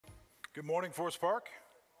Good morning, Forest Park.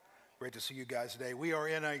 Great to see you guys today. We are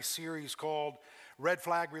in a series called Red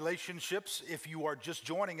Flag Relationships. If you are just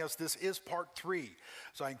joining us, this is part 3.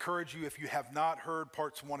 So I encourage you, if you have not heard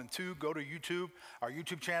parts 1 and 2, go to YouTube, our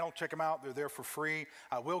YouTube channel, check them out. They're there for free.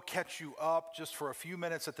 I will catch you up just for a few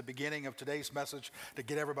minutes at the beginning of today's message to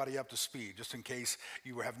get everybody up to speed, just in case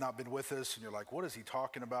you have not been with us and you're like, what is he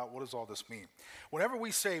talking about? What does all this mean? Whenever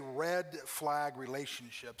we say red flag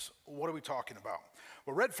relationships, what are we talking about?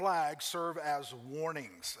 Well, red flags serve as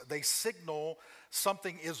warnings. They signal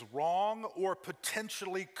something is wrong or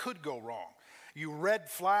potentially could go wrong. You red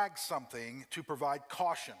flag something to provide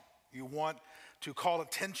caution. You want to call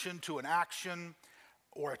attention to an action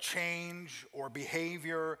or a change or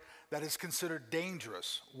behavior that is considered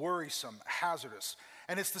dangerous, worrisome, hazardous.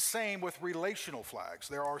 And it's the same with relational flags.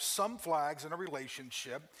 There are some flags in a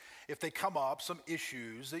relationship, if they come up, some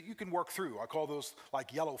issues that you can work through. I call those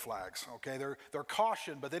like yellow flags, okay? They're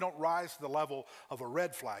caution, but they don't rise to the level of a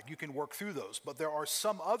red flag. You can work through those. But there are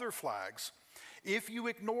some other flags. If you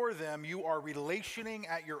ignore them, you are relationing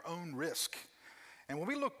at your own risk. And when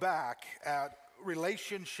we look back at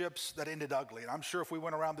relationships that ended ugly, and I'm sure if we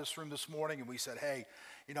went around this room this morning and we said, hey,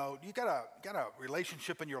 you know, you got a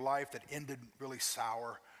relationship in your life that ended really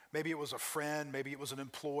sour. Maybe it was a friend, maybe it was an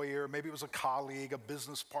employer, maybe it was a colleague, a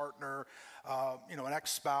business partner, an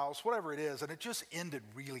ex-spouse, whatever it is, and it just ended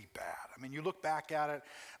really bad. I mean, you look back at it,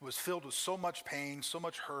 it was filled with so much pain, so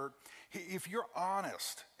much hurt. If you're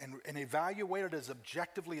honest and evaluate it as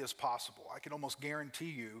objectively as possible, I can almost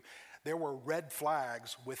guarantee you there were red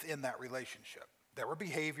flags within that relationship. There were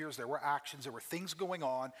behaviors, there were actions, there were things going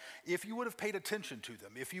on. If you would have paid attention to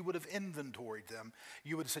them, if you would have inventoried them,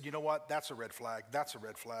 you would have said, you know what, that's a red flag, that's a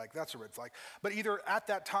red flag, that's a red flag. But either at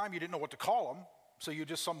that time you didn't know what to call them, so you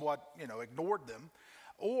just somewhat, ignored them,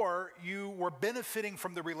 or you were benefiting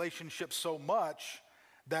from the relationship so much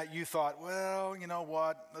that you thought, well, you know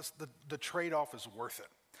what, the trade-off is worth it.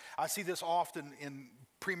 I see this often in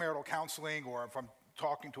premarital counseling, or if I'm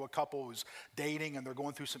talking to a couple who's dating and they're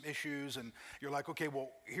going through some issues, and you're like, okay, well,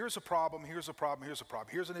 here's a problem, here's a problem, here's a problem,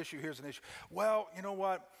 here's an issue, here's an issue. Well, you know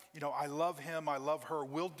what? I love him, I love her.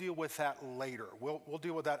 We'll deal with that later. We'll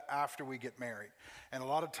deal with that after we get married. And a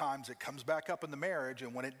lot of times it comes back up in the marriage,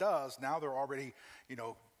 and when it does, now they're already,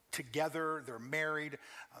 together, they're married,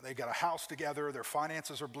 they've got a house together, their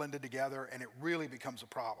finances are blended together, and it really becomes a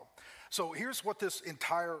problem. So here's what this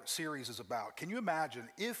entire series is about. Can you imagine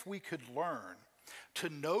if we could learn to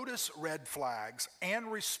notice red flags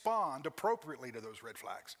and respond appropriately to those red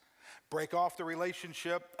flags? Break off the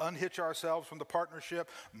relationship, unhitch ourselves from the partnership,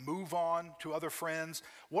 move on to other friends.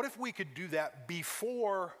 What if we could do that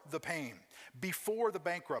before the pain, before the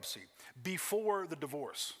bankruptcy, before the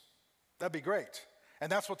divorce? That'd be great.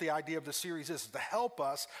 And that's what the idea of the series is to help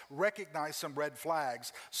us recognize some red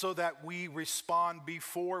flags so that we respond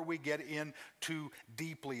before we get in too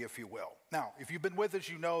deeply, if you will. Now, if you've been with us,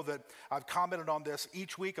 you know that I've commented on this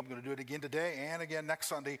each week. I'm going to do it again today and again next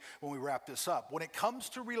Sunday when we wrap this up. When it comes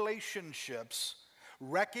to relationships,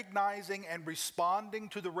 recognizing and responding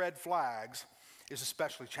to the red flags is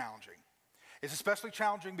especially challenging. It's especially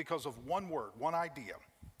challenging because of one word, one idea: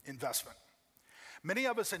 investment. Many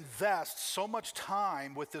of us invest so much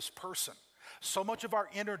time with this person, so much of our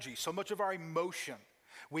energy, so much of our emotion.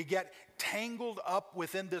 We get tangled up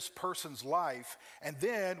within this person's life, and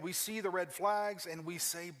then we see the red flags and we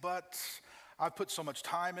say, but I've put so much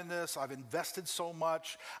time in this, I've invested so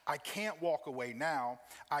much, I can't walk away now,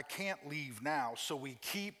 I can't leave now, so we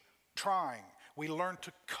keep trying. We learn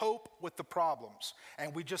to cope with the problems,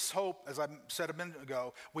 and we just hope, as I said a minute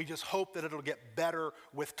ago, we just hope that it'll get better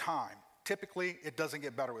with time. Typically, it doesn't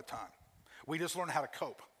get better with time. We just learn how to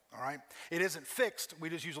cope, all right? It isn't fixed,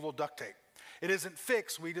 we just use a little duct tape. It isn't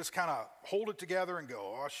fixed, we just kind of hold it together and go,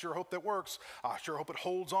 oh, I sure hope that works. I sure hope it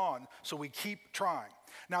holds on, so we keep trying.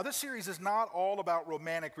 Now, this series is not all about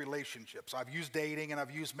romantic relationships. I've used dating and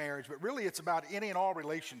I've used marriage, but really it's about any and all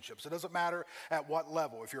relationships. It doesn't matter at what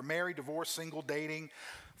level. If you're married, divorced, single, dating,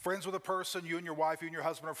 friends with a person, you and your wife, you and your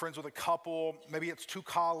husband are friends with a couple, maybe it's 2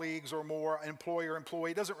 colleagues or more, employer,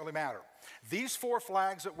 employee, it doesn't really matter. These 4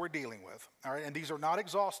 flags that we're dealing with, all right, and these are not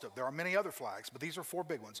exhaustive. There are many other flags, but these are 4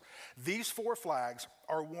 big ones. These 4 flags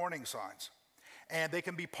are warning signs, and they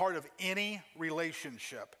can be part of any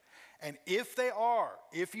relationship. And if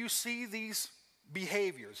you see these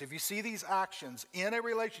behaviors, if you see these actions in a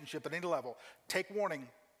relationship at any level, take warning.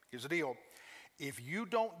 Here's the deal. If you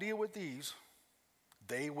don't deal with these,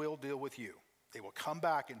 they will deal with you. They will come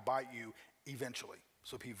back and bite you eventually.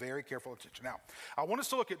 So be very careful attention. Now, I want us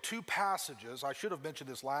to look at two passages. I should have mentioned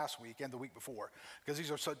this last week and the week before, because these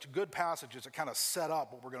are such good passages that kind of set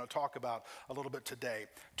up what we're going to talk about a little bit today.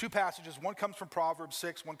 Two passages. One comes from Proverbs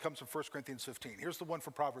 6, one comes from 1 Corinthians 15. Here's the one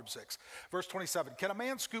from Proverbs 6, verse 27. Can a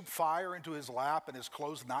man scoop fire into his lap and his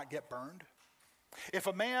clothes not get burned? If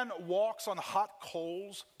a man walks on hot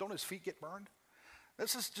coals, don't his feet get burned?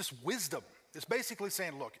 This is just wisdom. It's basically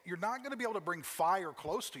saying, look, you're not going to be able to bring fire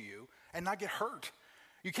close to you and not get hurt.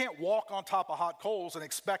 You can't walk on top of hot coals and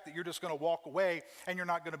expect that you're just going to walk away and you're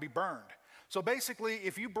not going to be burned. So basically,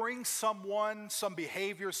 if you bring someone, some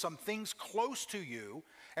behavior, some things close to you,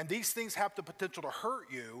 and these things have the potential to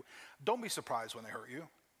hurt you, don't be surprised when they hurt you.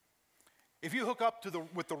 If you hook up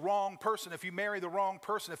with the wrong person, if you marry the wrong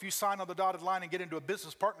person, if you sign on the dotted line and get into a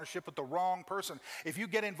business partnership with the wrong person, if you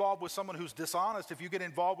get involved with someone who's dishonest, if you get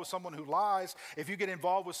involved with someone who lies, if you get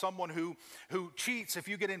involved with someone who cheats, if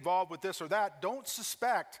you get involved with this or that, don't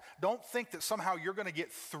think that somehow you're going to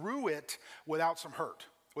get through it without some hurt,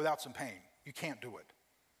 without some pain. You can't do it.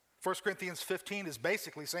 1 Corinthians 15 is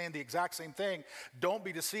basically saying the exact same thing. Don't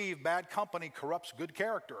be deceived. Bad company corrupts good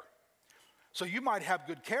character. So you might have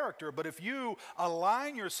good character, but if you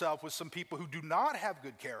align yourself with some people who do not have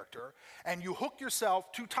good character and you hook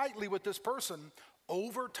yourself too tightly with this person,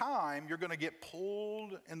 over time you're going to get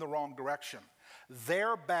pulled in the wrong direction.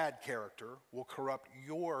 Their bad character will corrupt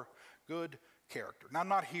your good character. Now, I'm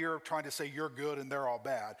not here trying to say you're good and they're all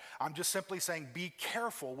bad. I'm just simply saying be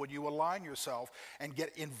careful when you align yourself and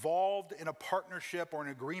get involved in a partnership or an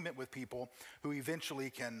agreement with people who eventually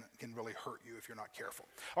can really hurt you if you're not careful.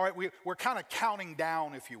 All right, we're kind of counting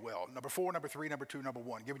down, if you will. Number 4, number 3, number 2, number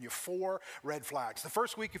 1, giving you 4 red flags. The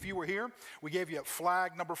first week, if you were here, we gave you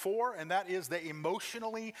flag number 4, and that is they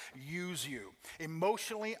emotionally use you.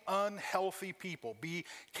 Emotionally unhealthy people. Be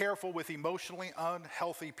careful with emotionally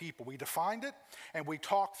unhealthy people. We defined it and we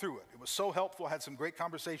talked through it. It was so helpful. I had some great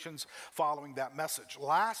conversations following that message.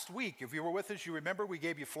 Last week, if you were with us, you remember we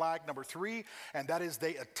gave you flag number 3, and that is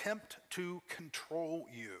they attempt to control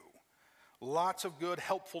you. Lots of good,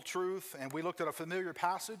 helpful truth, and we looked at a familiar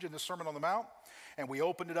passage in the Sermon on the Mount, and we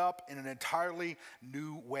opened it up in an entirely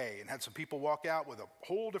new way and had some people walk out with a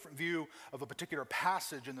whole different view of a particular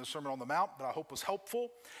passage in the Sermon on the Mount that I hope was helpful.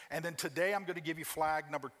 And then today I'm going to give you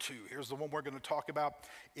flag number 2. Here's the one we're going to talk about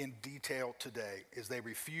in detail today, is they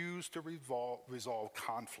refuse to resolve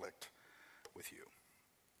conflict with you.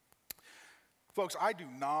 Folks, I do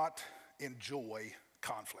not enjoy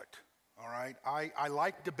conflict, all right? I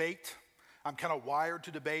like debate. I'm kind of wired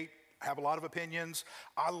to debate. I have a lot of opinions.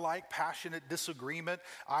 I like passionate disagreement.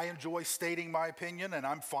 I enjoy stating my opinion, and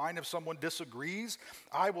I'm fine if someone disagrees.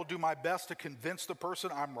 I will do my best to convince the person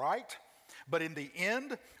I'm right. But in the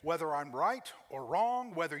end, whether I'm right or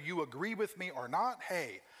wrong, whether you agree with me or not,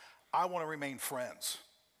 hey, I want to remain friends.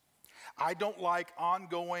 I don't like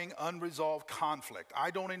ongoing, unresolved conflict. I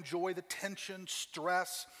don't enjoy the tension,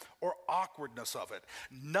 stress, or awkwardness of it.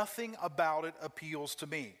 Nothing about it appeals to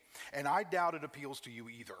me, and I doubt it appeals to you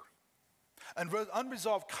either. And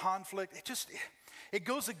unresolved conflict, it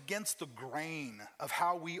goes against the grain of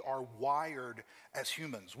how we are wired as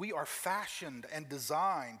humans. We are fashioned and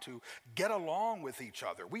designed to get along with each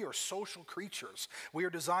other. We are social creatures. We are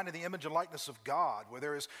designed in the image and likeness of God, where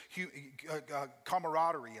there is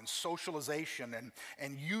camaraderie and socialization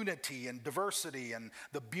and unity and diversity and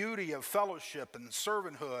the beauty of fellowship and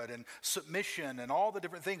servanthood and submission and all the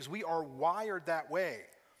different things. We are wired that way.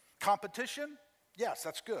 Competition? Yes,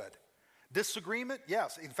 that's good. Disagreement?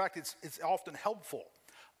 Yes. In fact, it's often helpful.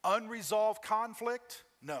 Unresolved conflict?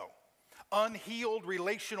 No. Unhealed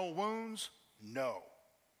relational wounds? No.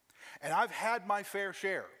 And I've had my fair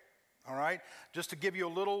share, all right? Just to give you a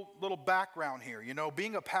little background here. You know,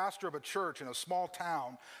 being a pastor of a church in a small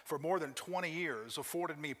town for more than 20 years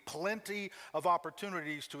afforded me plenty of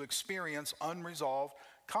opportunities to experience unresolved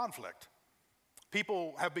conflict.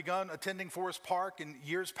 People have begun attending Forest Park in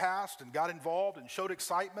years past and got involved and showed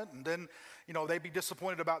excitement, and then, you know, they'd be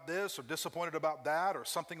disappointed about this or disappointed about that or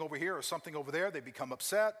something over here or something over there. They become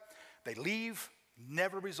upset. They leave,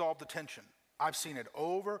 never resolve the tension. I've seen it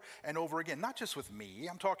over and over again, not just with me.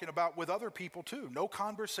 I'm talking about with other people too. No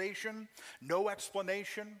conversation, no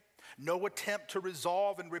explanation, no attempt to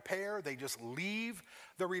resolve and repair. They just leave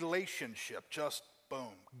the relationship, just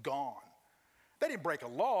boom, gone. They didn't break a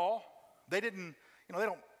law. They didn't, they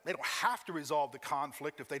don't they don't have to resolve the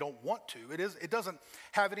conflict if they don't want to. It doesn't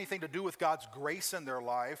have anything to do with God's grace in their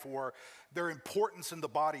life or their importance in the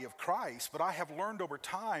body of Christ. But I have learned over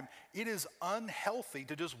time, it is unhealthy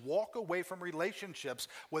to just walk away from relationships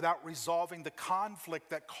without resolving the conflict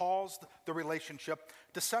that caused the relationship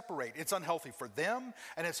to separate. It's unhealthy for them,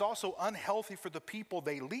 and it's also unhealthy for the people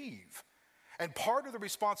they leave. And part of the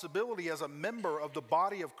responsibility as a member of the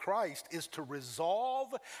body of Christ is to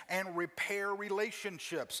resolve and repair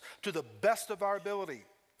relationships to the best of our ability,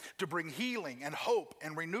 to bring healing and hope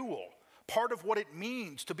and renewal. Part of what it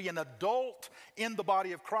means to be an adult in the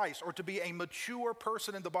body of Christ or to be a mature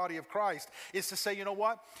person in the body of Christ is to say, you know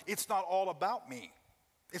what? It's not all about me.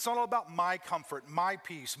 It's not all about my comfort, my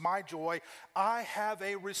peace, my joy. I have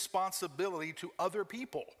a responsibility to other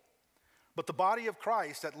people. But the body of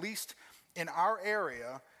Christ, at least in our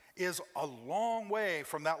area, is a long way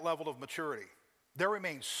from that level of maturity. There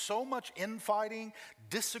remains so much infighting,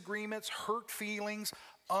 disagreements, hurt feelings,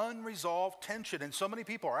 unresolved tension. And so many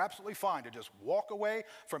people are absolutely fine to just walk away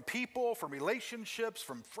from people, from relationships,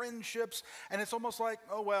 from friendships. And it's almost like,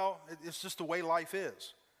 oh, well, it's just the way life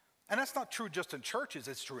is. And that's not true just in churches.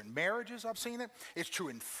 It's true in marriages, I've seen it. It's true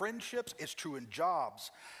in friendships. It's true in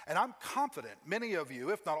jobs. And I'm confident many of you,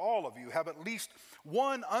 if not all of you, have at least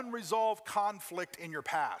one unresolved conflict in your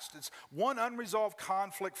past. It's one unresolved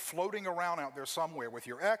conflict floating around out there somewhere with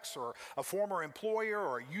your ex or a former employer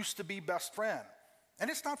or a used-to-be best friend. And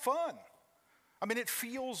it's not fun. I mean, it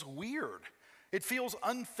feels weird. It feels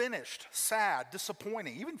unfinished, sad,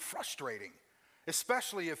 disappointing, even frustrating.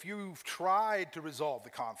 Especially if you've tried to resolve the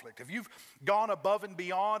conflict. If you've gone above and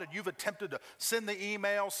beyond and you've attempted to send the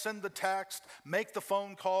email, send the text, make the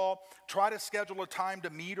phone call, try to schedule a time to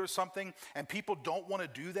meet or something, and people don't want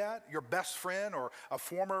to do that, your best friend or a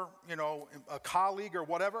former, a colleague or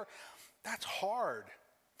whatever, that's hard.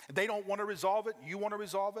 They don't want to resolve it, you want to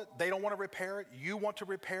resolve it. They don't want to repair it, you want to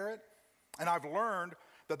repair it. And I've learned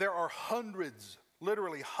that there are hundreds,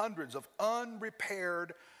 literally hundreds of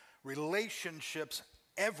unrepaired relationships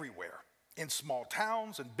everywhere in small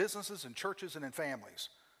towns and businesses and churches and in families.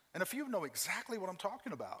 And if you know exactly what I'm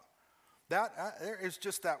talking about, there is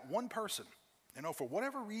just that one person, for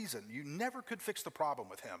whatever reason, you never could fix the problem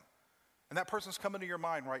with him. And that person's coming to your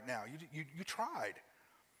mind right now. You tried.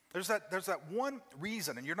 There's that one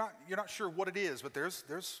reason, and you're not sure what it is, but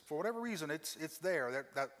there's for whatever reason it's there.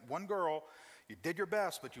 That one girl, you did your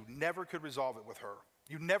best, but you never could resolve it with her.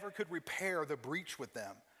 You never could repair the breach with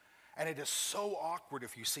them. And it is so awkward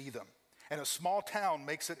if you see them. And a small town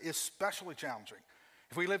makes it especially challenging.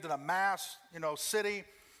 If we lived in a mass, city,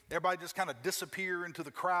 everybody just kind of disappear into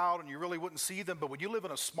the crowd and you really wouldn't see them. But when you live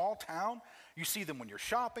in a small town, you see them when you're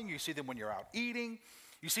shopping, you see them when you're out eating,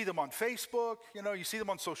 you see them on Facebook, you see them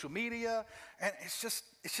on social media, and it's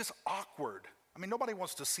just awkward. I mean, nobody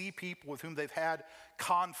wants to see people with whom they've had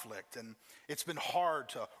conflict, and it's been hard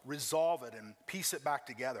to resolve it and piece it back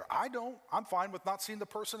together. I don't. I'm fine with not seeing the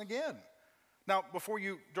person again. Now, before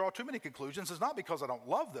you draw too many conclusions, it's not because I don't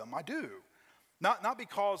love them. I do. Not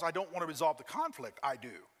because I don't want to resolve the conflict. I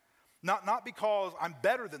do. Not because I'm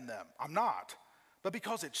better than them. I'm not. But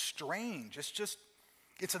because it's strange.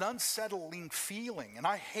 It's an unsettling feeling, and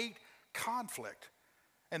I hate conflict.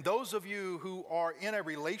 And those of you who are in a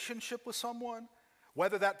relationship with someone,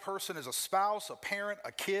 whether that person is a spouse, a parent,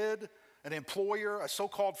 a kid, an employer, a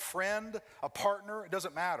so-called friend, a partner, it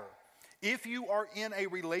doesn't matter. If you are in a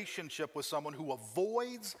relationship with someone who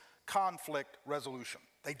avoids conflict resolution,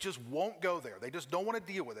 they just won't go there. They just don't want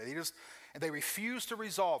to deal with it. They refuse to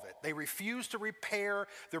resolve it. They refuse to repair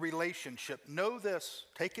the relationship. Know this,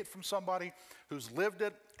 take it from somebody who's lived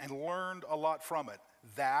it and learned a lot from it.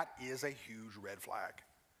 That is a huge red flag.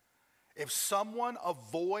 If someone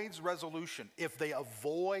avoids resolution, if they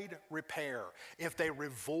avoid repair, if they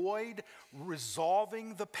avoid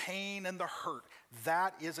resolving the pain and the hurt,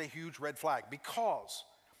 that is a huge red flag. Because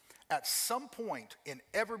at some point in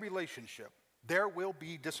every relationship, there will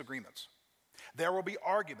be disagreements. There will be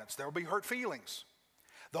arguments. There will be hurt feelings.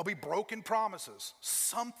 There'll be broken promises,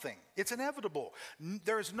 something. It's inevitable.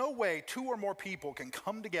 There is no way two or more people can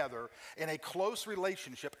come together in a close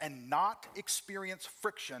relationship and not experience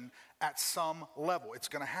friction at some level. It's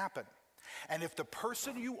going to happen. And if the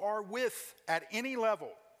person you are with at any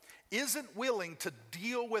level isn't willing to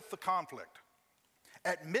deal with the conflict,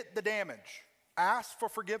 admit the damage, ask for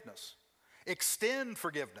forgiveness, extend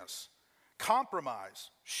forgiveness, compromise,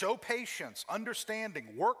 show patience, understanding,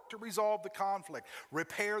 work to resolve the conflict,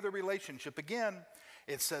 repair the relationship. Again,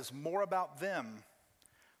 it says more about them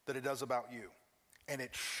than it does about you. And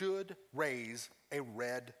it should raise a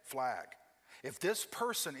red flag. If this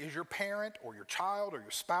person is your parent or your child or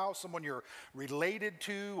your spouse, someone you're related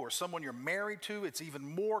to or someone you're married to, it's even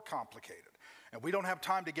more complicated. And we don't have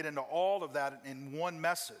time to get into all of that in one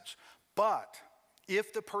message. But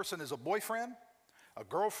if the person is a boyfriend, a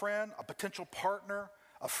girlfriend, a potential partner,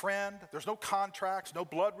 a friend, there's no contracts, no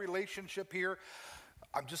blood relationship here.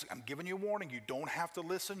 I'm giving you a warning. You don't have to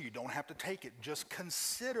listen. You don't have to take it. Just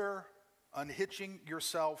consider unhitching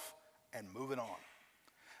yourself and moving on.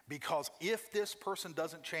 Because if this person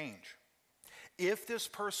doesn't change, if this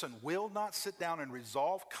person will not sit down and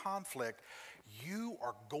resolve conflict, you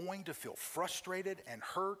are going to feel frustrated and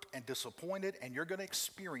hurt and disappointed, and you're going to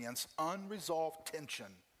experience unresolved tension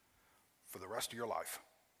for the rest of your life.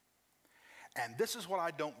 And this is what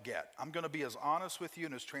I don't get. I'm going to be as honest with you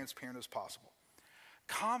and as transparent as possible.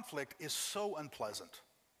 Conflict is so unpleasant.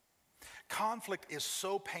 Conflict is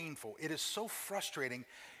so painful. It is so frustrating.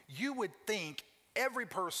 You would think every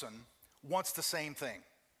person wants the same thing: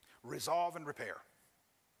 resolve and repair.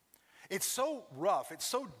 It's so rough, it's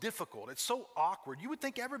so difficult, it's so awkward. You would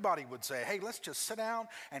think everybody would say, hey, let's just sit down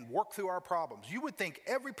and work through our problems. You would think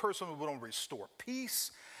every person would want to restore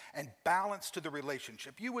peace and balance to the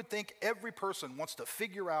relationship. You would think every person wants to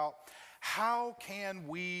figure out, how can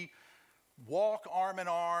we walk arm in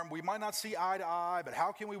arm? We might not see eye to eye, but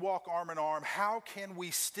how can we walk arm in arm? How can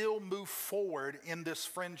we still move forward in this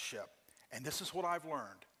friendship? And this is what I've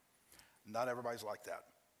learned. Not everybody's like that.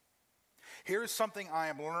 Here's something I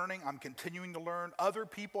am learning. I'm continuing to learn. Other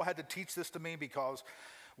people had to teach this to me because,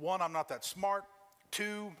 one, I'm not that smart.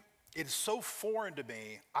 Two, it is so foreign to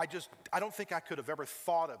me. I don't think I could have ever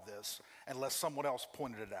thought of this unless someone else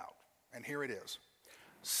pointed it out. And here it is.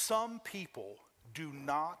 Some people do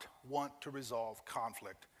not want to resolve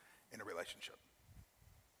conflict in a relationship.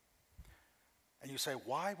 And you say,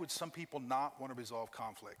 why would some people not want to resolve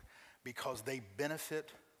conflict? Because they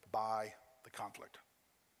benefit by the conflict.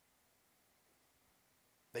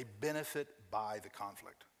 They benefit by the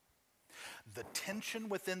conflict. The tension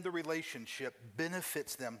within the relationship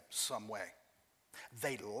benefits them some way.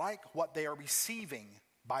 They like what they are receiving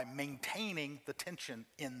by maintaining the tension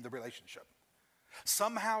in the relationship.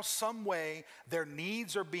 Somehow, some way, their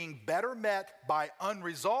needs are being better met by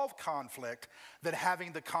unresolved conflict than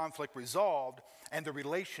having the conflict resolved and the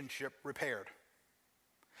relationship repaired.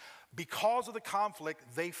 Because of the conflict,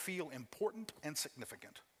 they feel important and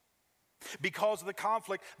significant. Because of the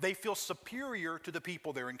conflict, they feel superior to the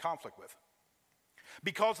people they're in conflict with.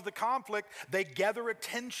 Because of the conflict, they gather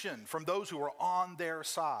attention from those who are on their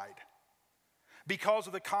side. Because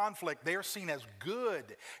of the conflict, they are seen as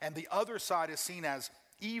good, and the other side is seen as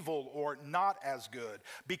evil or not as good.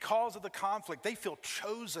 Because of the conflict, they feel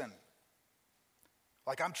chosen.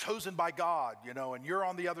 Like, I'm chosen by God, and you're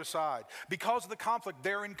on the other side. Because of the conflict,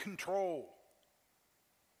 they're in control.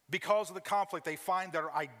 Because of the conflict, they find their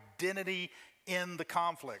identity in the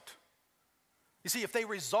conflict. You see, if they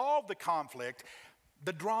resolve the conflict,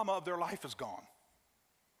 the drama of their life is gone.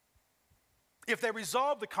 If they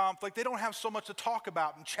resolve the conflict, they don't have so much to talk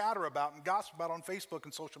about and chatter about and gossip about on Facebook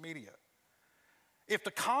and social media. If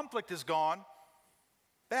the conflict is gone,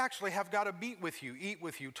 they actually have got to meet with you, eat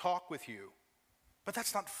with you, talk with you. But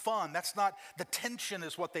that's not fun. That's not, the tension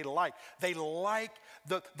is what they like. They like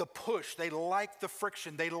the push. They like the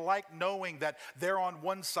friction. They like knowing that they're on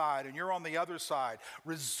one side and you're on the other side.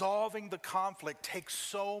 Resolving the conflict takes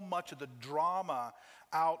so much of the drama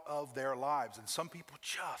out of their lives. And some people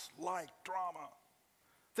just like drama.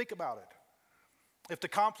 Think about it. If the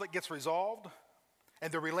conflict gets resolved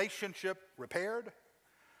and the relationship repaired,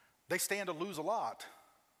 they stand to lose a lot.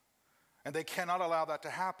 And they cannot allow that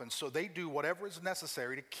to happen. So they do whatever is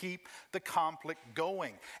necessary to keep the conflict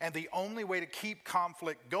going. And the only way to keep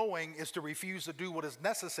conflict going is to refuse to do what is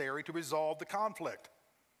necessary to resolve the conflict.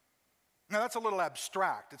 Now that's a little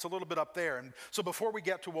abstract. It's a little bit up there. And so before we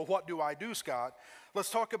get to, well, what do I do, Scott?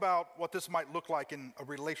 Let's talk about what this might look like in a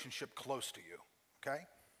relationship close to you, okay?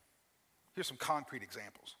 Here's some concrete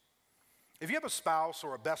examples. If you have a spouse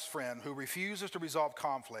or a best friend who refuses to resolve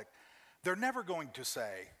conflict, they're never going to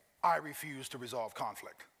say, I refuse to resolve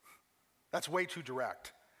conflict. That's way too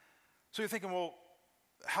direct. So you're thinking, well,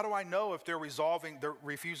 how do I know if they're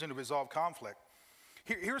refusing to resolve conflict?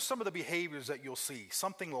 Here's some of the behaviors that you'll see,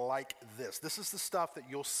 something like this. This is the stuff that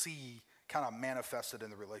you'll see kind of manifested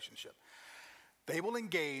in the relationship. They will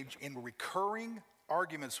engage in recurring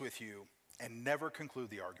arguments with you and never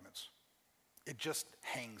conclude the arguments. It just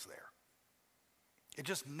hangs there. It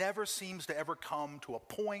just never seems to ever come to a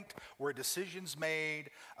point where a decision's made,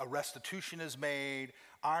 a restitution is made,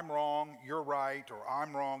 I'm wrong, you're right, or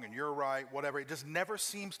I'm wrong and you're right, whatever. It just never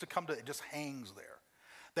seems to come to, it just hangs there.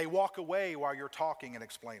 They walk away while you're talking and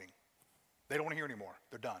explaining. They don't want to hear anymore.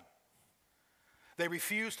 They're done. They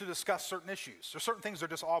refuse to discuss certain issues. There's certain things that are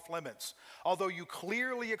just off limits. Although you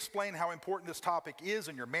clearly explain how important this topic is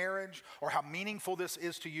in your marriage or how meaningful this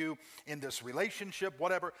is to you in this relationship,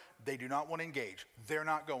 whatever, they do not want to engage. They're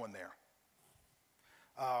not going there.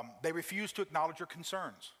 They refuse to acknowledge your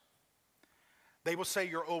concerns. They will say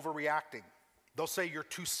you're overreacting. They'll say you're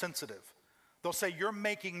too sensitive. They'll say you're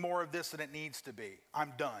making more of this than it needs to be.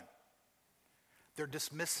 I'm done. They're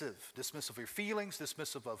dismissive of your feelings,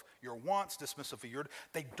 dismissive of your wants, dismissive of your,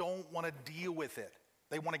 they don't want to deal with it.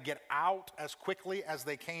 They want to get out as quickly as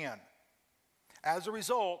they can. As a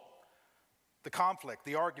result, the conflict,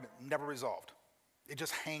 the argument, never resolved. It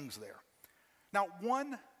just hangs there. Now,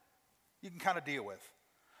 one you can kind of deal with.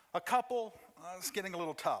 A couple, it's getting a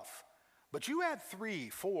little tough. But you add 3,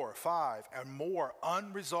 4, 5, and more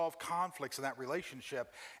unresolved conflicts in that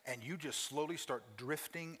relationship, and you just slowly start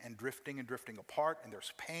drifting and drifting and drifting apart, and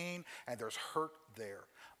there's pain and there's hurt there.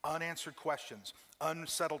 Unanswered questions,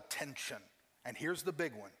 unsettled tension. And here's the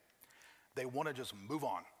big one. They want to just move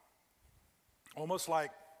on. Almost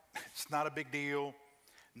like it's not a big deal.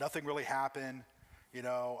 Nothing really happened.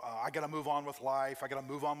 I got to move on with life. I got to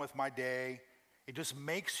move on with my day. It just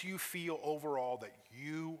makes you feel overall that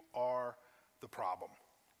you are the problem.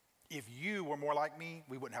 If you were more like me,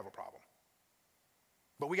 we wouldn't have a problem.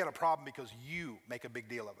 But we got a problem because you make a big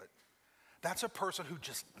deal of it. That's a person who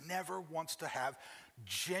just never wants to have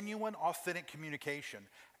genuine, authentic communication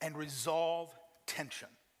and resolve tension.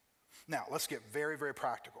 Now, let's get very, very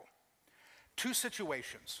practical. 2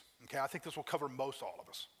 situations, okay? I think this will cover most all of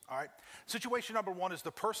us, all right? Situation number 1 is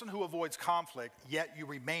the person who avoids conflict, yet you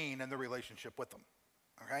remain in the relationship with them,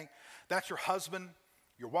 okay? That's your husband,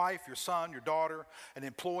 your wife, your son, your daughter, an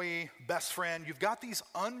employee, best friend. You've got these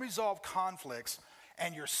unresolved conflicts,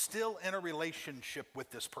 and you're still in a relationship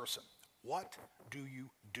with this person. What do you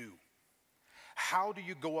do? How do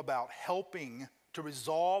you go about helping to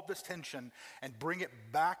resolve this tension and bring it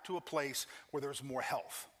back to a place where there's more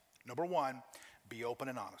health? Number 1, be open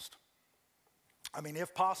and honest.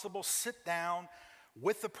 If possible, sit down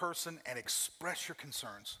with the person and express your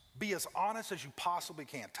concerns. Be as honest as you possibly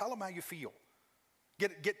can. Tell them how you feel.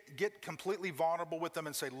 Get completely vulnerable with them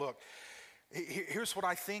and say, look, here's what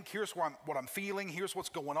I think, here's what I'm feeling, here's what's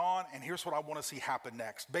going on, and here's what I want to see happen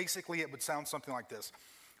next. Basically, it would sound something like this.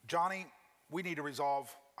 Johnny, we need to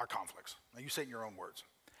resolve our conflicts. Now, you say it in your own words.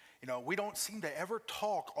 We don't seem to ever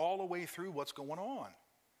talk all the way through what's going on.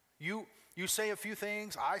 You say a few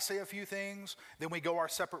things, I say a few things, then we go our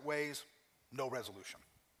separate ways, no resolution.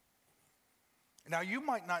 Now, you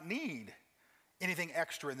might not need anything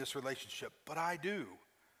extra in this relationship, but I do.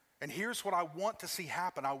 And here's what I want to see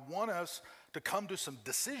happen. I want us to come to some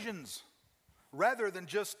decisions rather than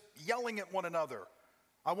just yelling at one another.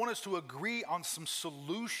 I want us to agree on some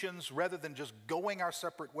solutions rather than just going our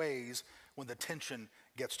separate ways when the tension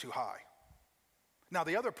gets too high. Now,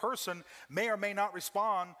 the other person may or may not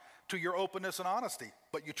respond to your openness and honesty,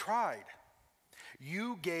 but you tried.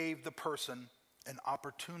 You gave the person an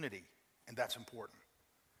opportunity, and that's important.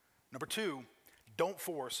 Number 2, don't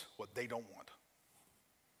force what they don't want.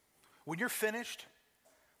 When you're finished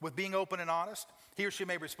with being open and honest, he or she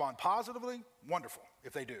may respond positively. Wonderful.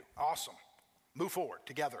 If they do, awesome. Move forward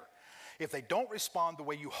together. If they don't respond the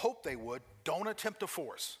way you hope they would, don't attempt to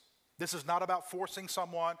force. This is not about forcing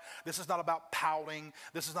someone. This is not about pouting.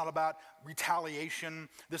 This is not about retaliation.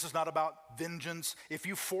 This is not about vengeance. If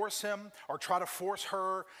you force him or try to force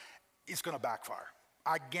her, it's going to backfire.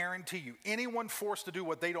 I guarantee you, anyone forced to do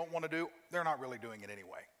what they don't want to do, they're not really doing it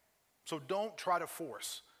anyway. So don't try to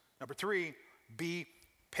force. Number 3, be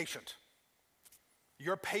patient.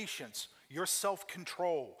 Your patience, your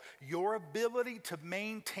self-control, your ability to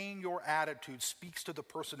maintain your attitude speaks to the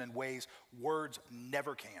person in ways words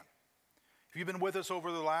never can. If you've been with us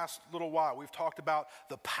over the last little while, we've talked about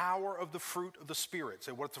the power of the fruit of the Spirit.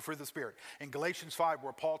 Say, what's the fruit of the Spirit? In Galatians 5,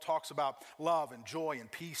 where Paul talks about love and joy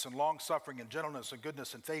and peace and long-suffering and gentleness and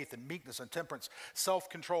goodness and faith and meekness and temperance,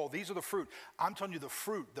 self-control. These are the fruit. I'm telling you, the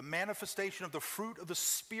fruit, the manifestation of the fruit of the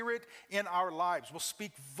Spirit in our lives will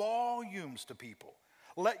speak volumes to people.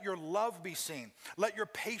 Let your love be seen. Let your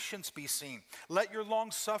patience be seen. Let your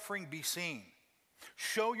long-suffering be seen.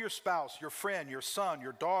 Show your spouse, your friend, your son,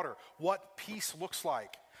 your daughter what peace looks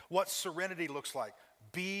like, what serenity looks like.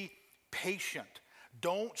 Be patient.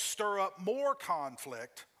 Don't stir up more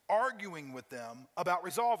conflict arguing with them about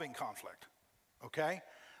resolving conflict, okay?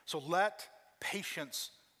 So let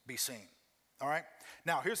patience be seen, all right?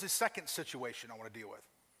 Now, here's the second situation I want to deal with.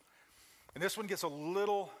 And this one gets a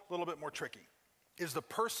little bit more tricky. Is the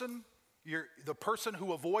person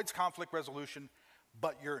who avoids conflict resolution,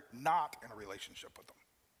 but you're not in a relationship with them,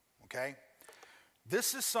 okay?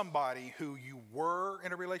 This is somebody who you were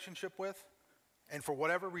in a relationship with, and for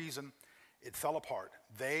whatever reason, it fell apart.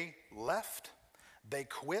 They left, they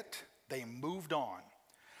quit, they moved on.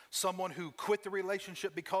 Someone who quit the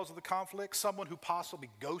relationship because of the conflict, someone who possibly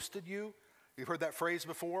ghosted you. You've heard that phrase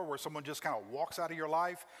before, where someone just kind of walks out of your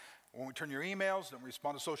life, won't return your emails, don't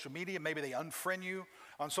respond to social media. Maybe they unfriend you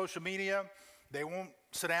on social media. They won't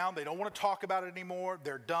sit down, they don't want to talk about it anymore.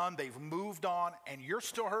 They're done, they've moved on, and you're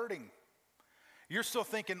still hurting. You're still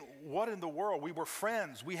thinking, what in the world? We were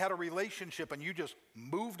friends, we had a relationship, and you just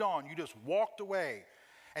moved on, you just walked away.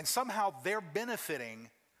 And somehow they're benefiting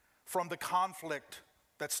from the conflict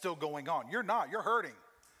that's still going on. You're not, you're hurting.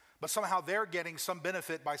 But somehow they're getting some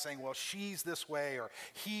benefit by saying, well, she's this way, or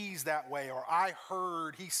he's that way, or I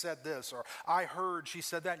heard he said this, or I heard she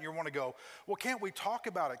said that. And you want to go, well, can't we talk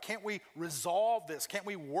about it? Can't we resolve this? Can't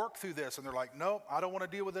we work through this? And they're like, nope, I don't want to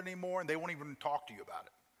deal with it anymore. And they won't even talk to you about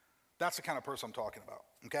it. That's the kind of person I'm talking about,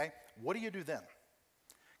 okay? What do you do then?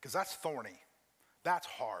 Because that's thorny. That's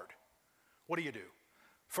hard. What do?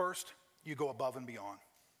 First, you go above and beyond.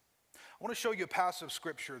 I want to show you a passage of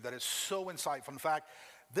scripture that is so insightful. In fact,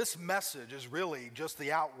 this message is really just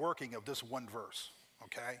the outworking of this one verse,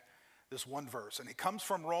 okay? This one verse. And it comes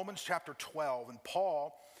from Romans chapter 12. And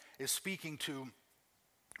Paul is speaking to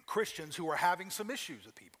Christians who are having some issues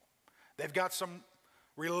with people. They've got some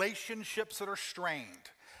relationships that are strained.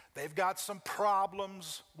 They've got some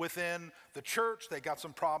problems within the church. They've got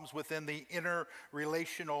some problems within the inner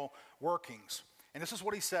relational workings. And this is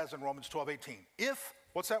what he says in Romans 12:18. If,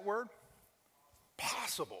 what's that word?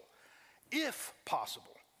 Possible. If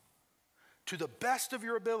possible. To the best of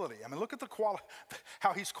your ability. I mean, look at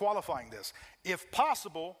how he's qualifying this. If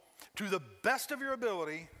possible, to the best of your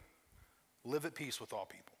ability, live at peace with all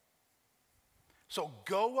people. So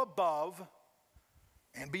go above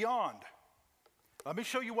and beyond. Let me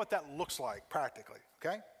show you what that looks like practically,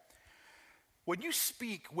 okay? When you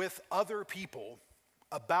speak with other people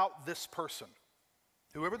about this person,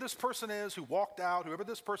 whoever this person is who walked out, whoever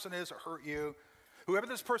this person is that hurt you, whoever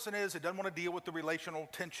this person is that doesn't want to deal with the relational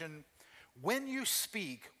tension, when you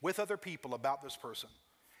speak with other people about this person,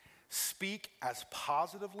 speak as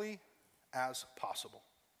positively as possible.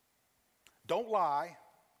 Don't lie.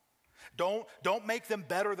 Don't make them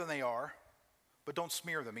better than they are, but don't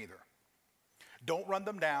smear them either. Don't run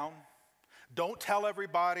them down. Don't tell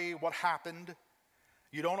everybody what happened.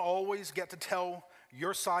 You don't always get to tell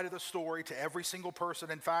your side of the story to every single person.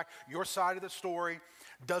 In fact, your side of the story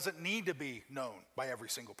doesn't need to be known by every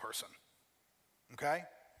single person. Okay?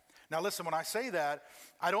 Now listen, when I say that,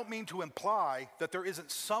 I don't mean to imply that there isn't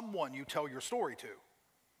someone you tell your story to.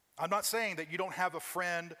 I'm not saying that you don't have a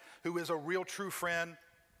friend who is a real true friend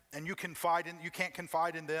and you can't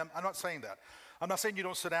confide in them. I'm not saying that. I'm not saying you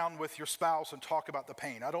don't sit down with your spouse and talk about the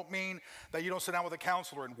pain. I don't mean that you don't sit down with a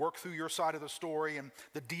counselor and work through your side of the story and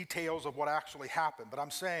the details of what actually happened. But I'm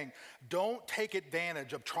saying don't take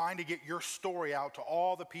advantage of trying to get your story out to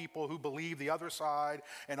all the people who believe the other side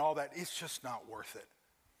and all that. It's just not worth it.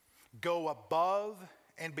 Go above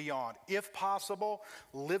and beyond. If possible,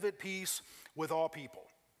 live at peace with all people.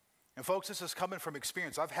 And folks, this is coming from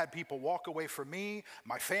experience. I've had people walk away from me,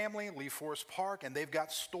 my family, leave Forest Park, and they've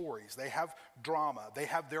got stories. They have drama. They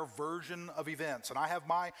have their version of events, and I have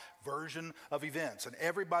my version of events. And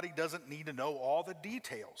everybody doesn't need to know all the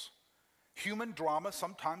details. Human drama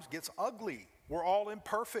sometimes gets ugly. We're all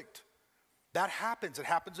imperfect. That happens. It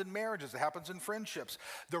happens in marriages. It happens in friendships.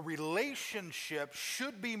 The relationship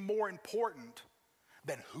should be more important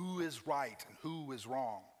than who is right and who is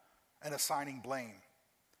wrong and assigning blame.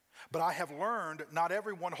 But I have learned not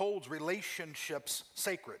everyone holds relationships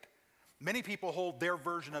sacred. Many people hold their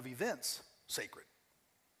version of events sacred.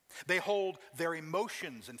 They hold their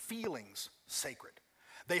emotions and feelings sacred.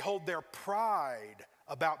 They hold their pride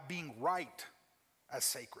about being right as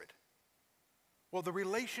sacred. Well, the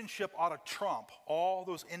relationship ought to trump all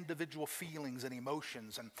those individual feelings and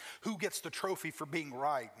emotions and who gets the trophy for being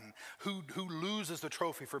right and who loses the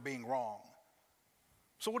trophy for being wrong.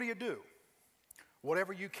 So what do?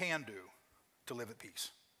 Whatever you can do to live at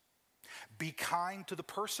peace. Be kind to the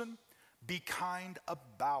person. Be kind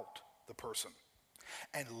about the person.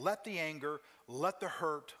 And let the anger, let the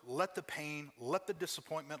hurt, let the pain, let the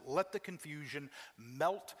disappointment, let the confusion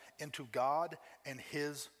melt into God and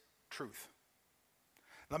His truth.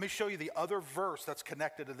 Let me show you the other verse that's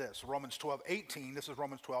connected to this. Romans 12:18. This is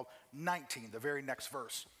Romans 12:19, the very next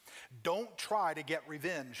verse. Don't try to get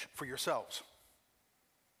revenge for yourselves,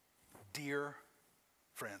 dear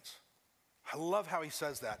friends. I love how he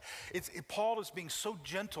says that. Paul is being so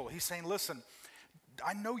gentle. He's saying, listen,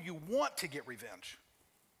 I know you want to get revenge.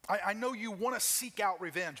 I know you want to seek out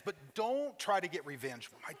revenge, but don't try to get revenge.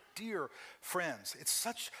 My dear friends, it's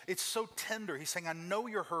so tender. He's saying, I know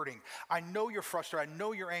you're hurting. I know you're frustrated. I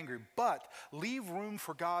know you're angry, but leave room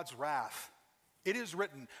for God's wrath. It is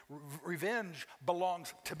written, revenge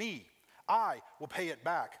belongs to me. I will pay it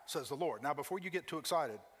back, says the Lord. Now, before you get too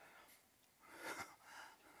excited,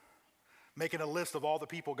 making a list of all the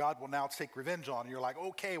people God will now take revenge on, and you're like,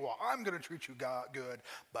 okay, well, I'm going to treat you good,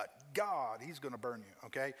 but God, he's going to burn you,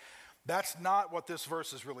 okay? That's not what this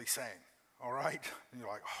verse is really saying, all right? And you're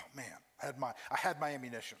like, oh, man, I had my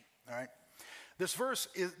ammunition, all right? This verse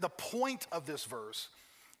is, the point of this verse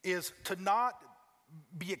is to not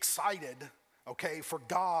be excited, okay, for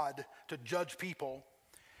God to judge people.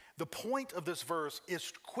 The point of this verse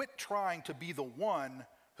is quit trying to be the one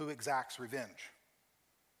who exacts revenge.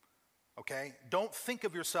 Okay? Don't think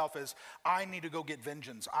of yourself as, I need to go get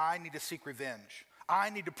vengeance. I need to seek revenge.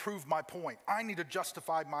 I need to prove my point. I need to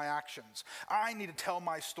justify my actions. I need to tell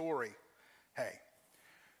my story. Hey,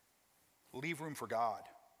 leave room for God.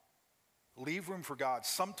 Leave room for God.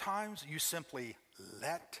 Sometimes you simply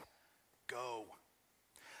let go.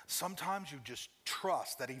 Sometimes you just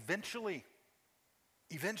trust that eventually,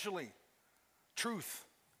 truth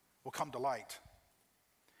will come to light.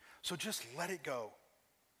 So just let it go.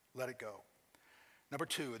 Let it go. Number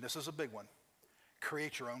two, and this is a big one,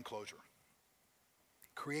 create your own closure.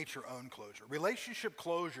 Create your own closure. Relationship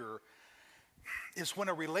closure is when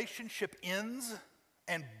a relationship ends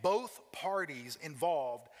and both parties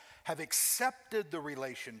involved have accepted the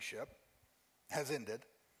relationship has ended,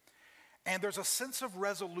 and there's a sense of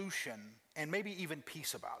resolution and maybe even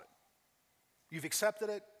peace about it. You've accepted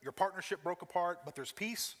it, your partnership broke apart, but there's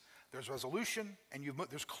peace, there's resolution, and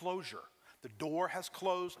there's closure. The door has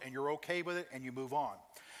closed and you're okay with it and you move on.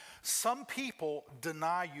 Some people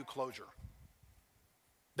deny you closure.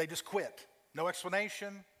 They just quit. No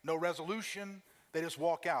explanation, no resolution. They just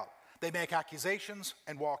walk out. They make accusations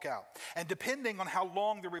and walk out. And depending on how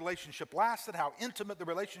long the relationship lasted, how intimate the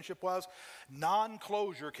relationship was,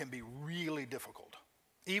 non-closure can be really difficult,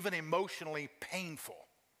 even emotionally painful.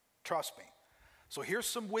 Trust me. So here's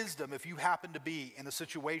some wisdom if you happen to be in a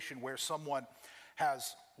situation where someone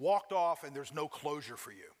has walked off and there's no closure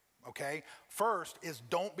for you, okay? First is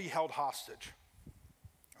don't be held hostage,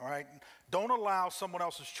 all right? Don't allow someone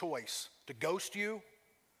else's choice to ghost you,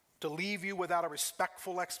 to leave you without a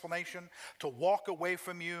respectful explanation, to walk away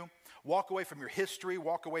from you, walk away from your history,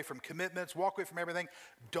 walk away from commitments, walk away from everything.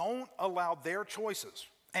 Don't allow their choices.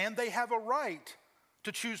 And they have a right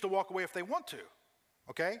to choose to walk away if they want to,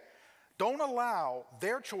 okay? Don't allow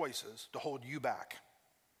their choices to hold you back.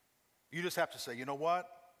 You just have to say, you know what?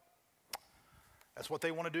 That's what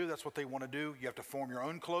they want to do. That's what they want to do. You have to form your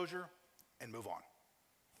own closure and move on.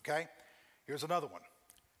 Okay? Here's another one.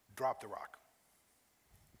 Drop the rock.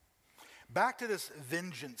 Back to this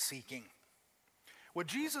vengeance seeking. When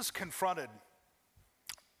Jesus confronted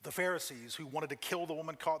the Pharisees who wanted to kill the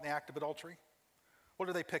woman caught in the act of adultery, what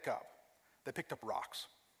did they pick up? They picked up rocks.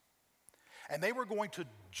 And they were going to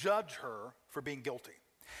judge her for being guilty.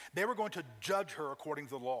 They were going to judge her according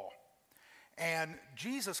to the law. And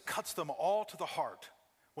Jesus cuts them all to the heart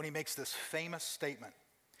when he makes this famous statement.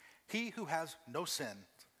 He who has no sin,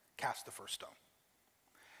 cast the first stone.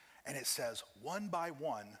 And it says, one by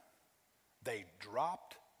one, they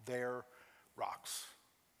dropped their rocks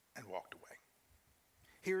and walked away.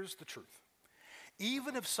 Here's the truth.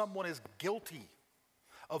 Even if someone is guilty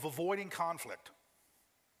of avoiding conflict,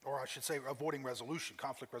 or I should say avoiding resolution,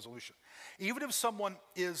 conflict resolution, even if someone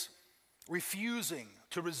is refusing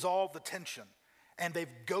to resolve the tension and they've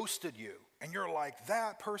ghosted you and you're like,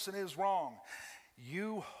 that person is wrong,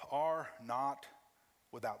 you are not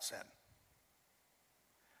without sin.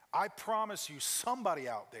 I promise you, somebody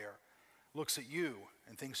out there looks at you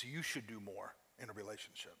and thinks you should do more in a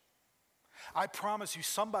relationship. I promise you,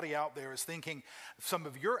 somebody out there is thinking some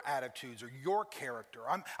of your attitudes or your character.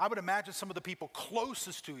 I would imagine some of the people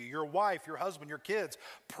closest to you, your wife, your husband, your kids,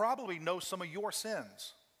 probably know some of your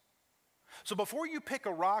sins. So before you pick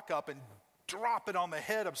a rock up and drop it on the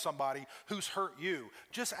head of somebody who's hurt you,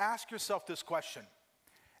 just ask yourself this question.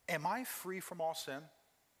 Am I free from all sin?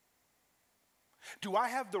 Do I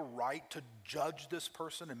have the right to judge this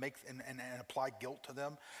person and apply guilt to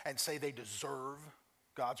them and say they deserve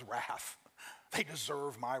God's wrath? They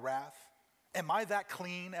deserve my wrath? Am I that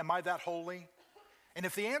clean? Am I that holy? And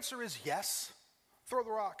if the answer is yes, throw the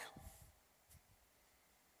rock.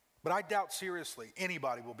 But I doubt seriously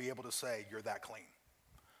anybody will be able to say you're that clean.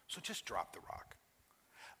 So just drop the rock.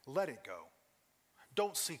 Let it go.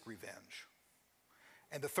 Don't seek revenge.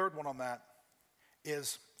 And the third one on that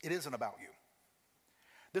is it isn't about you.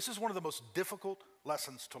 This is one of the most difficult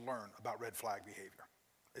lessons to learn about red flag behavior,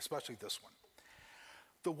 especially this one.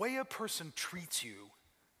 The way a person treats you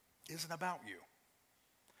isn't about you.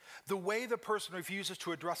 The way the person refuses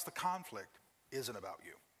to address the conflict isn't about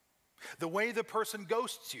you. The way the person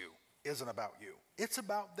ghosts you isn't about you. It's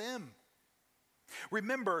about them.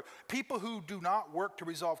 Remember, people who do not work to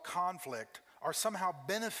resolve conflict are somehow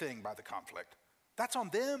benefiting by the conflict. That's on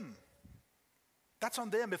them. That's on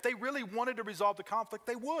them. If they really wanted to resolve the conflict,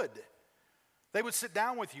 they would. They would sit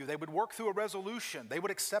down with you. They would work through a resolution. They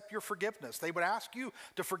would accept your forgiveness. They would ask you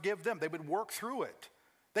to forgive them. They would work through it.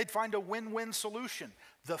 They'd find a win-win solution.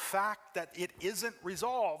 The fact that it isn't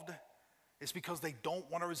resolved is because they don't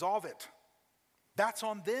want to resolve it. That's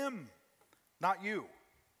on them, not you.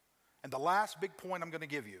 And the last big point I'm going to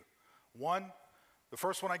give you, the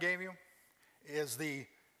first one I gave you is the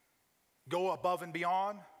go above and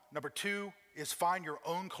beyond. Number 2 is find your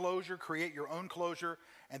own closure, create your own closure.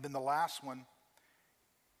 And then the last one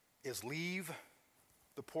is leave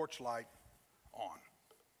the porch light on.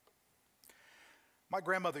 My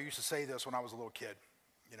grandmother used to say this when I was a little kid.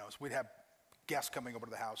 So we'd have guests coming over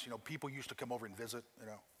to the house. People used to come over and visit,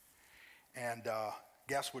 and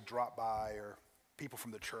guests would drop by, or people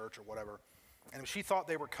from the church or whatever. And if she thought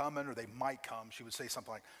they were coming or they might come, she would say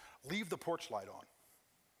something like, leave the porch light on,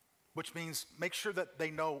 which means make sure that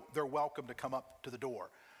they know they're welcome to come up to the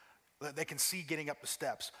door, that they can see getting up the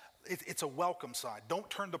steps. It's a welcome sign. Don't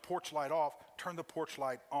turn the porch light off, turn the porch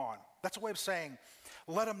light on. That's a way of saying,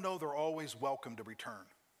 let them know they're always welcome to return.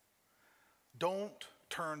 Don't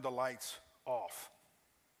turn the lights off.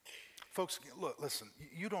 Folks, look, listen,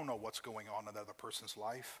 you don't know what's going on in another person's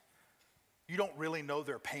life. You don't really know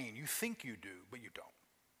their pain. You think you do, but you don't.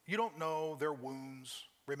 You don't know their wounds.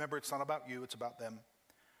 Remember, it's not about you, it's about them.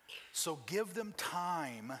 So give them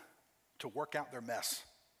time to work out their mess.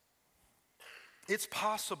 It's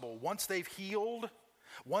possible once they've healed,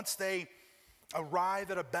 once they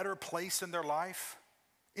arrive at a better place in their life,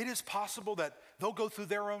 it is possible that they'll go through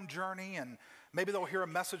their own journey, and maybe they'll hear a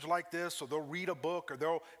message like this, or they'll read a book, or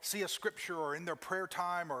they'll see a scripture, or in their prayer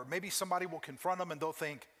time, or maybe somebody will confront them and they'll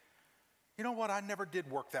think, you know what, I never did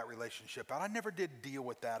work that relationship out. I never did deal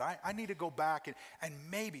with that. I need to go back and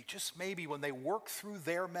maybe, just maybe, when they work through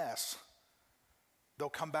their mess, they'll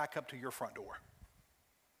come back up to your front door.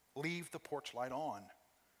 Leave the porch light on.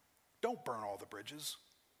 Don't burn all the bridges.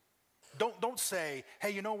 Don't say,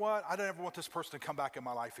 hey, you know what? I don't ever want this person to come back in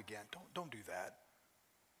my life again. Don't do that.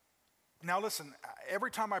 Now listen,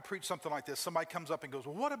 every time I preach something like this, somebody comes up and goes,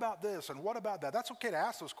 well, what about this and what about that? That's okay to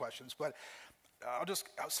ask those questions, but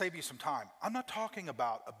I'll save you some time. I'm not talking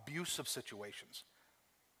about abusive situations.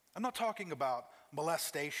 I'm not talking about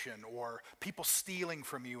molestation or people stealing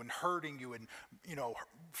from you and hurting you and,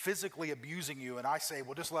 physically abusing you. And I say,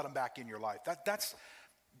 well, just let them back in your life.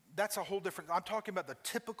 That's a whole different, I'm talking about the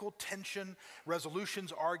typical tension,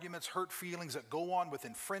 resolutions, arguments, hurt feelings that go on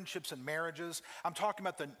within friendships and marriages. I'm talking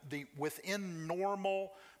about the within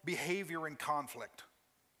normal behavior and conflict.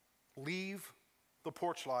 Leave the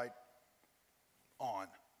porch light on.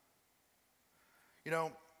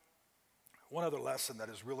 One other lesson that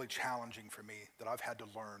is really challenging for me that I've had to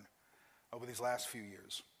learn over these last few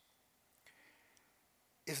years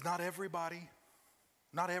is not everybody,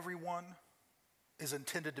 not everyone is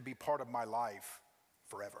intended to be part of my life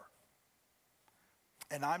forever.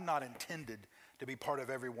 And I'm not intended to be part of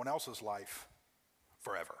everyone else's life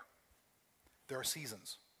forever. There are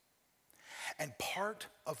seasons. And part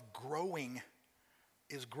of growing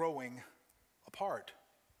is growing apart.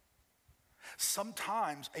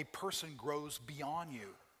 Sometimes a person grows beyond you.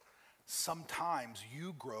 Sometimes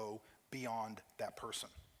you grow beyond that person.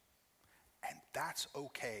 And that's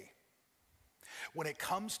okay. When it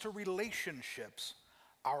comes to relationships,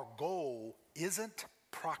 our goal isn't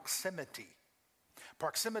proximity.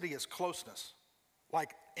 Proximity is closeness,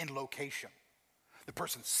 like in location. The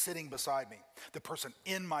person sitting beside me, the person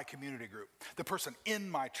in my community group, the person in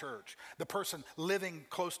my church, the person living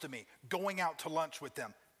close to me, going out to lunch with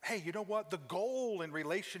them. Hey, you know what? The goal in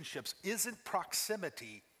relationships isn't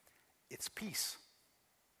proximity, it's peace.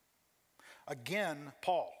 Again,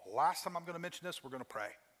 Paul, last time I'm going to mention this, we're going to pray.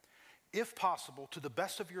 If possible, to the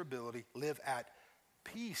best of your ability, live at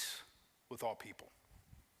peace with all people.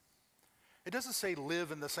 It doesn't say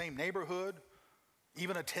live in the same neighborhood,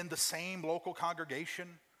 even attend the same local congregation,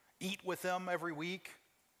 eat with them every week.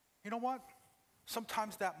 You know what?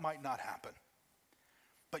 Sometimes that might not happen.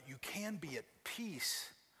 But you can be at peace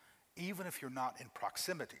even if you're not in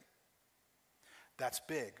proximity. That's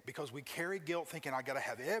big because we carry guilt thinking I got to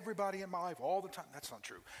have everybody in my life all the time. That's not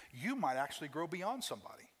true. You might actually grow beyond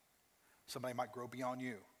somebody. Somebody might grow beyond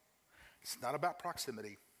you. It's not about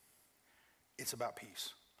proximity. It's about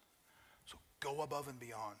peace. So go above and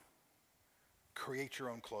beyond. Create your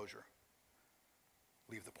own closure.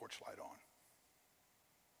 Leave the porch light on.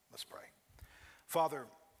 Let's pray. Father,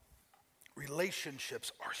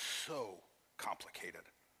 relationships are so complicated.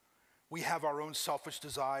 We have our own selfish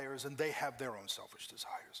desires, and they have their own selfish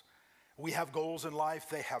desires. We have goals in life,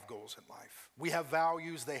 they have goals in life. We have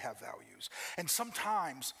values, they have values. And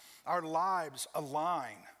sometimes our lives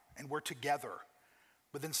align and we're together,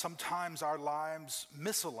 but then sometimes our lives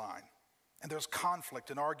misalign and there's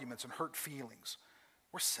conflict and arguments and hurt feelings.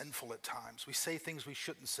 We're sinful at times. We say things we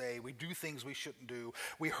shouldn't say. We do things we shouldn't do.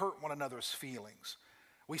 We hurt one another's feelings.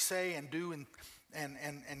 We say and do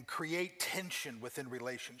and create tension within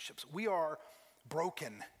relationships. We are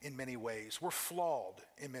broken in many ways. We're flawed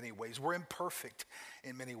in many ways. We're imperfect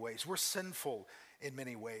in many ways. We're sinful in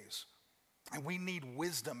many ways. And we need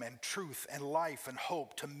wisdom and truth and life and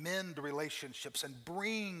hope to mend relationships and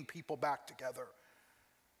bring people back together.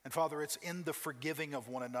 And Father, it's in the forgiving of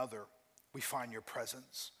one another we find your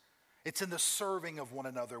presence. It's in the serving of one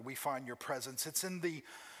another we find your presence. It's in the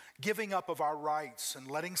giving up of our rights and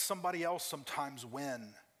letting somebody else sometimes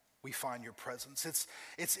win we find your presence.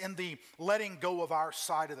 It's in the letting go of our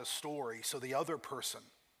side of the story so the other person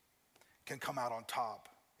can come out on top.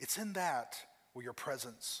 It's in that where your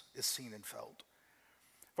presence is seen and felt.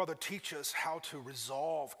 Father, teach us how to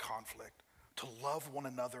resolve conflict, to love one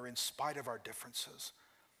another in spite of our differences,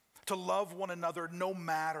 to love one another no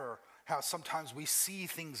matter how sometimes we see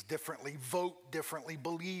things differently, vote differently,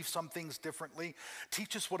 believe some things differently.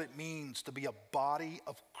 Teach us what it means to be a body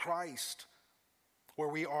of Christ, where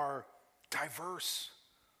we are diverse,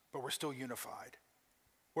 but we're still unified,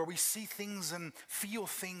 where we see things and feel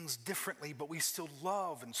things differently, but we still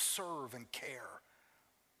love and serve and care.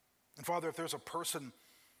 And Father, if there's a person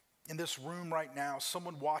in this room right now,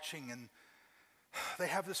 someone watching, and they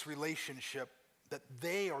have this relationship that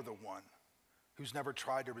they are the one who's never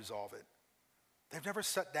tried to resolve it. They've never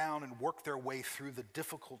sat down and worked their way through the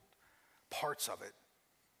difficult parts of it.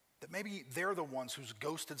 That maybe they're the ones who's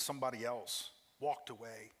ghosted somebody else, walked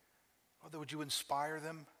away. Father, would you inspire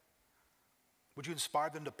them? Would you inspire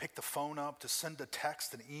them to pick the phone up, to send a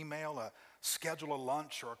text, an email, schedule a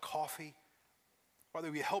lunch or a coffee? Father,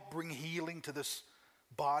 will you help bring healing to this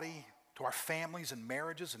body, to our families and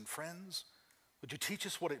marriages and friends? Would you teach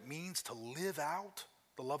us what it means to live out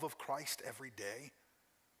the love of Christ every day?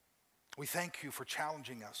 We thank you for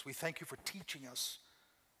challenging us. We thank you for teaching us.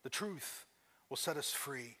 The truth will set us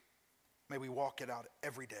free. May we walk it out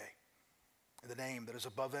every day in the name that is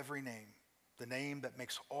above every name, the name that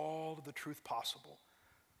makes all of the truth possible.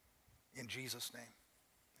 In Jesus' name,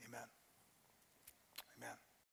 amen. Amen.